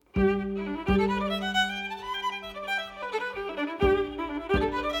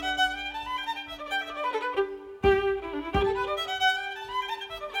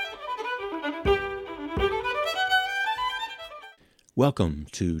Welcome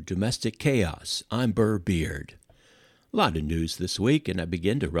to Domestic Chaos. I'm Burr Beard. A lot of news this week, and I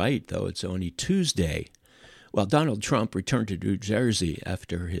begin to write, though it's only Tuesday. Well, Donald Trump returned to New Jersey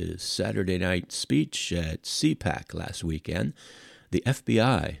after his Saturday night speech at CPAC last weekend. The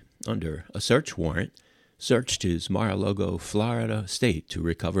FBI, under a search warrant, searched his Mar-a-Lago, Florida estate to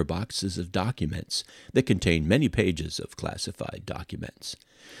recover boxes of documents that contain many pages of classified documents.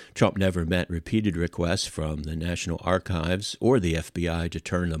 Trump never met repeated requests from the National Archives or the FBI to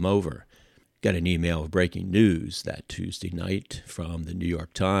turn them over. Got an email of breaking news that Tuesday night from the New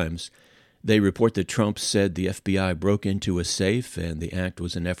York Times. They report that Trump said the FBI broke into a safe and the act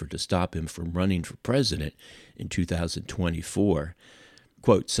was an effort to stop him from running for president in 2024.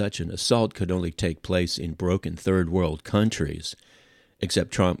 Quote, such an assault could only take place in broken third world countries.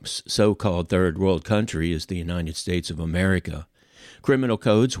 Except Trump's so-called third world country is the United States of America. Criminal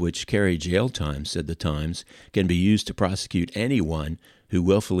codes which carry jail time, said the Times, can be used to prosecute anyone who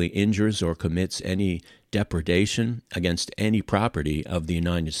willfully injures or commits any depredation against any property of the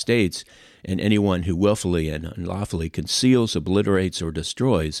United States, and anyone who willfully and unlawfully conceals, obliterates, or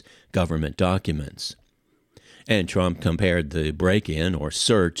destroys government documents. And Trump compared the break-in or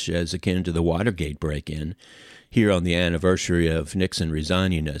search as akin to the Watergate break-in, here on the anniversary of Nixon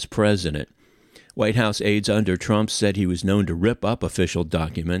resigning as president. White House aides under Trump said he was known to rip up official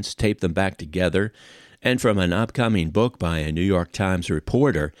documents, tape them back together, and from an upcoming book by a New York Times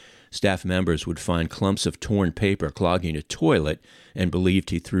reporter, staff members would find clumps of torn paper clogging a toilet and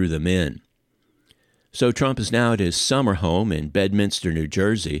believed he threw them in. So Trump is now at his summer home in Bedminster, New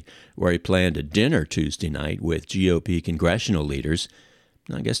Jersey, where he planned a dinner Tuesday night with GOP congressional leaders,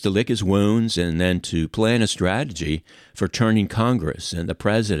 I guess to lick his wounds and then to plan a strategy for turning Congress and the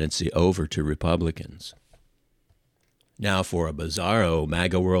presidency over to Republicans. Now for a bizarro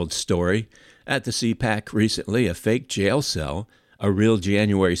MAGA world story. At the CPAC recently, a fake jail cell, a real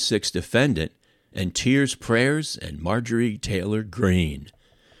January 6th defendant, and tears, prayers, and Marjorie Taylor Greene.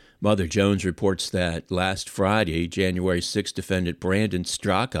 Mother Jones reports that last Friday, January 6th defendant Brandon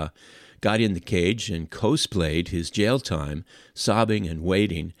Straka got in the cage and cosplayed his jail time, sobbing and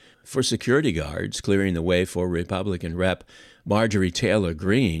waiting for security guards, clearing the way for Republican Rep. Marjorie Taylor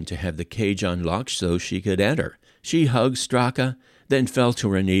Greene to have the cage unlocked so she could enter. She hugged Straka, then fell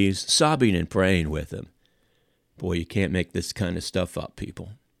to her knees, sobbing and praying with him. Boy, you can't make this kind of stuff up,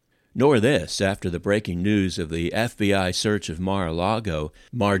 people. Nor this, after the breaking news of the FBI search of Mar-a-Lago,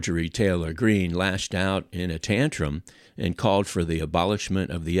 Marjorie Taylor Greene lashed out in a tantrum and called for the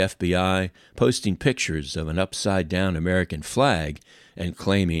abolishment of the FBI, posting pictures of an upside-down American flag and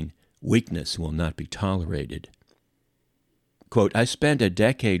claiming weakness will not be tolerated. Quote, I spent a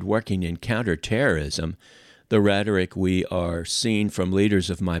decade working in counterterrorism. The rhetoric we are seeing from leaders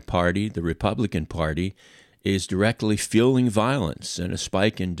of my party, the Republican Party, is directly fueling violence and a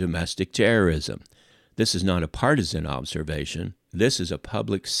spike in domestic terrorism. This is not a partisan observation. This is a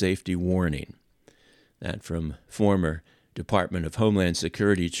public safety warning. That from former Department of Homeland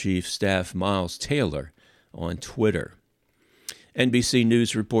Security Chief Staff Miles Taylor on Twitter. NBC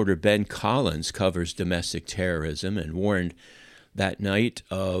News reporter Ben Collins covers domestic terrorism and warned that night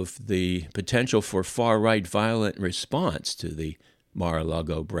of the potential for far-right violent response to the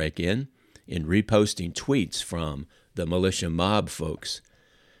Mar-a-Lago break-in reposting tweets from the militia mob folks.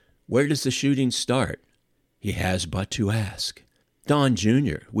 Where does the shooting start? He has but to ask. Don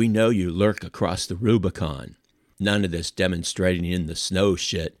Jr., we know you lurk across the Rubicon. None of this demonstrating in the snow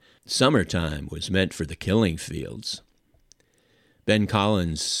shit. Summertime was meant for the killing fields. Ben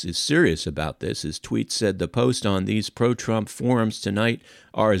Collins is serious about this. His tweet said the posts on these pro-Trump forums tonight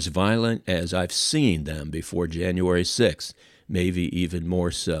are as violent as I've seen them before January 6th, maybe even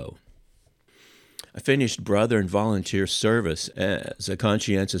more so. I finished brother and volunteer service as a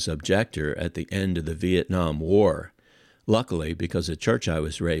conscientious objector at the end of the Vietnam War. Luckily, because the church I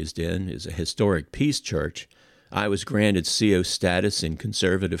was raised in is a historic peace church, I was granted CO status in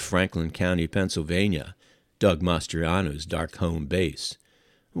conservative Franklin County, Pennsylvania, Doug Mastriano's dark home base.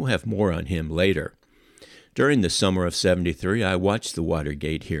 We'll have more on him later. During the summer of '73, I watched the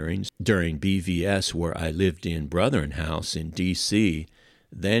Watergate hearings during BVS, where I lived in Brethren House in D.C.,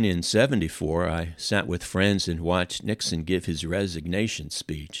 Then in '74, I sat with friends and watched Nixon give his resignation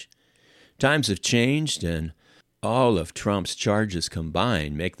speech. Times have changed, and all of Trump's charges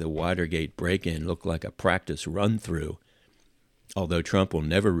combined make the Watergate break-in look like a practice run-through. Although Trump will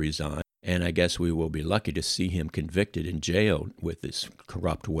never resign, and I guess we will be lucky to see him convicted and jailed with his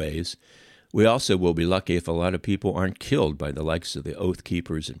corrupt ways, we also will be lucky if a lot of people aren't killed by the likes of the Oath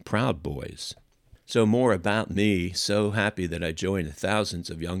Keepers and Proud Boys. So more about me. So happy that I joined the thousands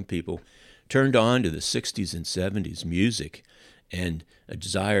of young people turned on to the 60s and 70s music and a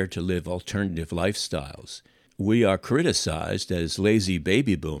desire to live alternative lifestyles. We are criticized as lazy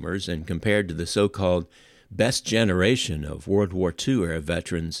baby boomers and compared to the so-called best generation of World War II era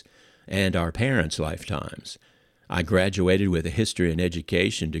veterans and our parents' lifetimes. I graduated with a history and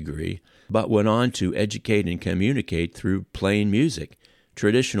education degree, but went on to educate and communicate through playing music,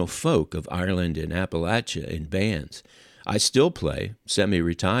 traditional folk of Ireland and Appalachia in bands. I still play,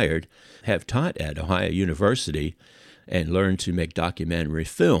 semi-retired, have taught at Ohio University, and learned to make documentary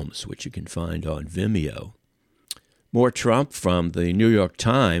films, which you can find on Vimeo. More Trump from the New York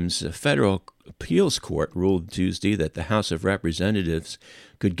Times. A federal appeals court ruled Tuesday that the House of Representatives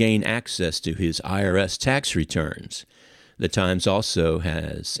could gain access to his IRS tax returns. The Times also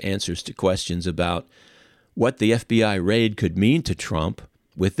has answers to questions about what the FBI raid could mean to Trump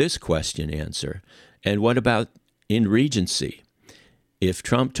with this question answer. And what about in Regency? If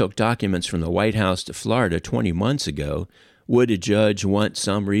Trump took documents from the White House to Florida 20 months ago, would a judge want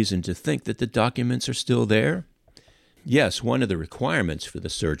some reason to think that the documents are still there? Yes, one of the requirements for the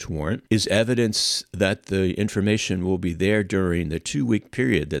search warrant is evidence that the information will be there during the 2-week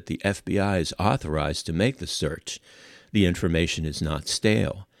period that the FBI is authorized to make the search. The information is not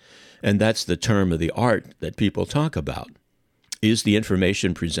stale. And that's the term of the art that people talk about. Is the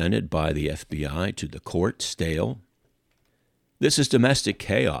information presented by the FBI to the court stale? This is Domestic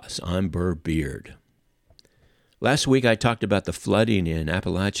Chaos. I'm Burr Beard. Last week I talked about the flooding in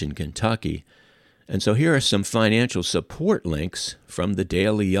Appalachian, Kentucky, and so here are some financial support links from the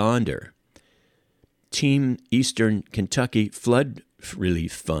Daily Yonder. Team Eastern Kentucky Flood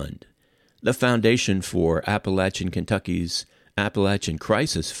Relief Fund, the Foundation for Appalachian Kentucky's Appalachian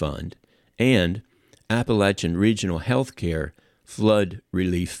Crisis Fund, and Appalachian Regional Healthcare Flood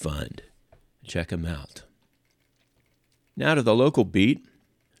Relief Fund. Check them out. Now to the local beat.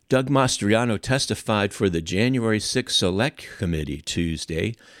 Doug Mastriano testified for the January 6th Select Committee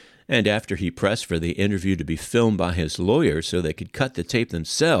Tuesday, and after he pressed for the interview to be filmed by his lawyer so they could cut the tape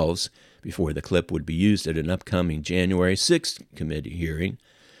themselves before the clip would be used at an upcoming January 6th committee hearing,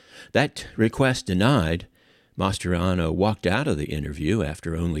 that request denied, Mastriano walked out of the interview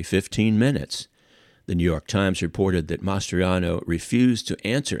after only 15 minutes. The New York Times reported that Mastriano refused to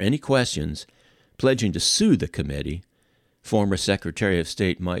answer any questions, pledging to sue the committee. Former Secretary of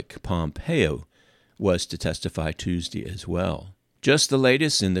State Mike Pompeo was to testify Tuesday as well. Just the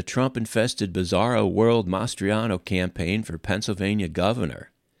latest in the Trump-infested Bizarro World Mastriano campaign for Pennsylvania governor.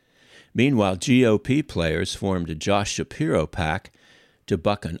 Meanwhile, GOP players formed a Josh Shapiro PAC to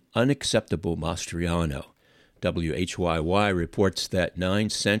buck an unacceptable Mastriano. WHYY reports that 9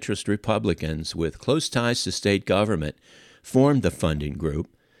 centrist Republicans with close ties to state government formed the funding group.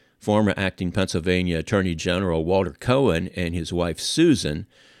 Former acting Pennsylvania Attorney General Walter Cohen and his wife Susan,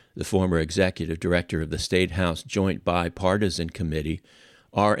 the former executive director of the State House Joint Bipartisan Committee,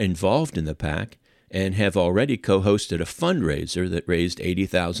 are involved in the PAC and have already co-hosted a fundraiser that raised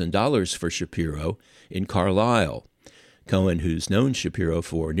 $80,000 for Shapiro in Carlisle. Cohen, who's known Shapiro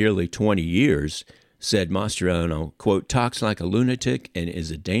for nearly 20 years, said Mastriano, quote, talks like a lunatic and is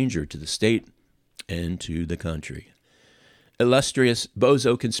a danger to the state and to the country. Illustrious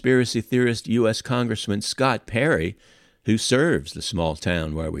bozo conspiracy theorist U.S. Congressman Scott Perry, who serves the small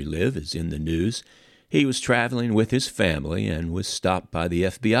town where we live, is in the news. He was traveling with his family and was stopped by the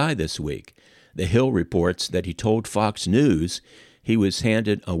FBI this week. The Hill reports that he told Fox News he was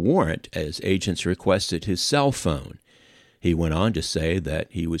handed a warrant as agents requested his cell phone. He went on to say that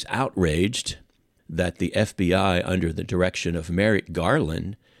he was outraged that the FBI, under the direction of Merrick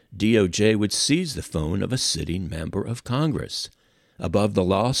Garland, DOJ would seize the phone of a sitting member of Congress. Above the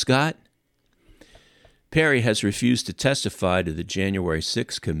law, Scott? Perry has refused to testify to the January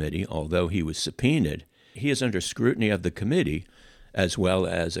 6th committee, although he was subpoenaed. He is under scrutiny of the committee, as well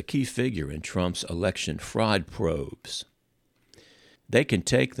as a key figure in Trump's election fraud probes. They can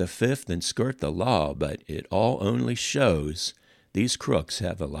take the fifth and skirt the law, but it all only shows these crooks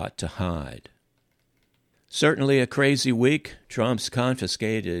have a lot to hide. Certainly a crazy week. Trump's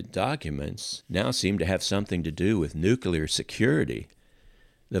confiscated documents now seem to have something to do with nuclear security.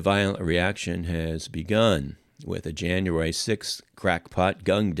 The violent reaction has begun with a January 6th crackpot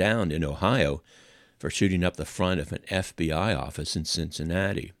gunned down in Ohio for shooting up the front of an FBI office in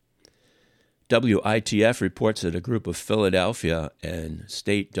Cincinnati. WITF reports that a group of Philadelphia and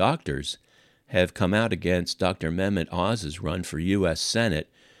state doctors have come out against Dr. Mehmet Oz's run for U.S. Senate,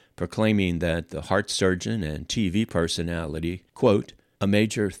 proclaiming that the heart surgeon and TV personality, quote, a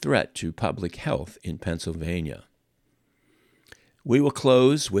major threat to public health in Pennsylvania. We will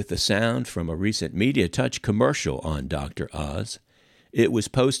close with the sound from a recent Media Touch commercial on Dr. Oz. It was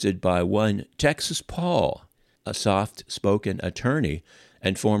posted by one Texas Paul, a soft-spoken attorney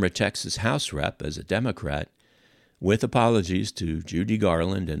and former Texas House rep as a Democrat, with apologies to Judy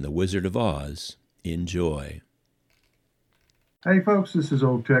Garland and the Wizard of Oz. Enjoy. Hey folks, this is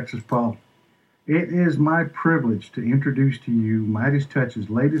Old Texas Paul. It is my privilege to introduce to you Midas Touch's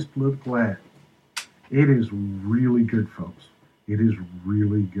latest political ad. It is really good, folks. It is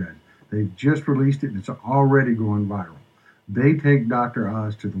really good. They've just released it and it's already going viral. They take Dr.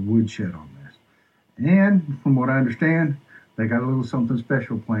 Oz to the woodshed on this. And from what I understand, they got a little something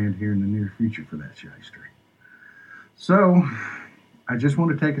special planned here in the near future for that shyster. So, I just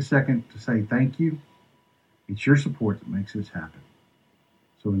want to take a second to say thank you. It's your support that makes this happen.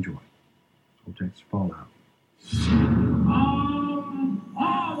 So enjoy. Old Texas Paul out.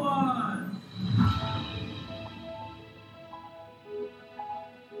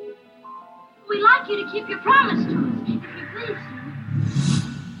 We'd like you to keep your promise to us, if you please, sir.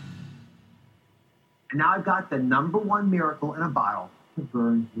 And now I've got the #1 miracle in a bottle to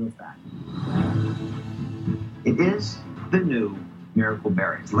burn real fast. It is the new Miracle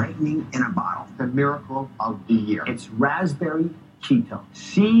Berry. It's lightning in a bottle. The miracle of the year. It's raspberry ketone,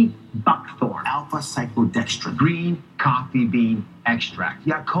 sea buckthorn, alpha cyclodextrin, green coffee bean extract,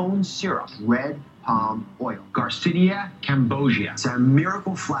 yacon syrup, red palm oil, Garcinia cambogia. It's a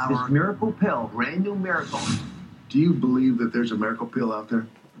miracle flower. This miracle pill, brand new miracle. Do you believe that there's a miracle pill out there?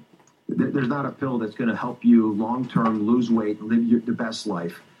 There's not a pill that's going to help you long-term lose weight and live the best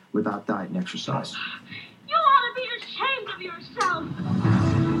life without diet and exercise. You ought to be ashamed of yourself.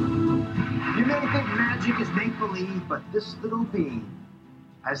 You may think magic is make-believe, but this little bean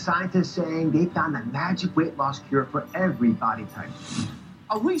has scientists saying they found a magic weight loss cure for every body type.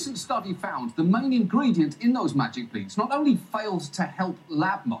 A recent study found the main ingredient in those magic beans not only failed to help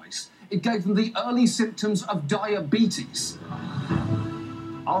lab mice, it gave them the early symptoms of diabetes.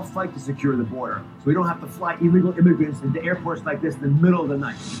 I'll fight to secure the border so we don't have to fly illegal immigrants into airports like this in the middle of the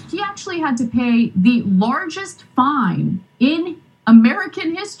night. He actually had to pay the largest fine in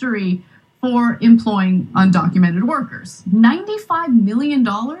American history for employing undocumented workers. $95 million?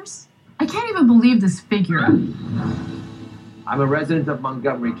 I can't even believe this figure. I'm a resident of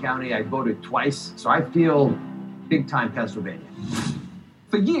Montgomery County. I voted twice, so I feel big-time Pennsylvania.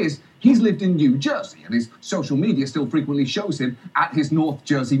 For years, he's lived in New Jersey, and his social media still frequently shows him at his North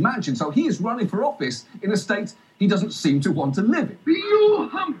Jersey mansion. So he is running for office in a state he doesn't seem to want to live in. You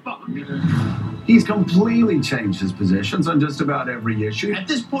humbug! He's completely changed his positions on just about every issue. At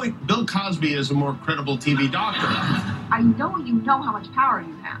this point, Bill Cosby is a more credible TV doctor. I know you know how much power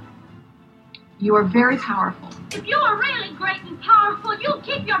you have. You are very powerful. If you are really great and powerful, you'll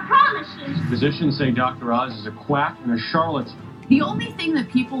keep your promises. Physicians say Dr. Oz is a quack and a charlatan. The only thing that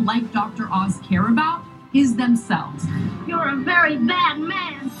people like Dr. Oz care about is themselves. You're a very bad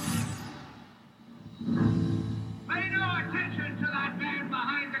man. Pay no attention to that man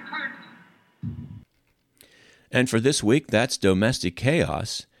behind the curtain. And for this week, that's Domestic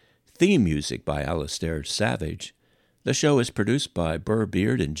Chaos, theme music by Alistair Savage. The show is produced by Burr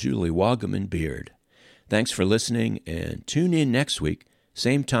Beard and Julie Wagaman Beard. Thanks for listening, and tune in next week,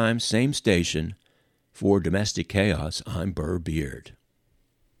 same time, same station. For Domestic Chaos, I'm Burr Beard.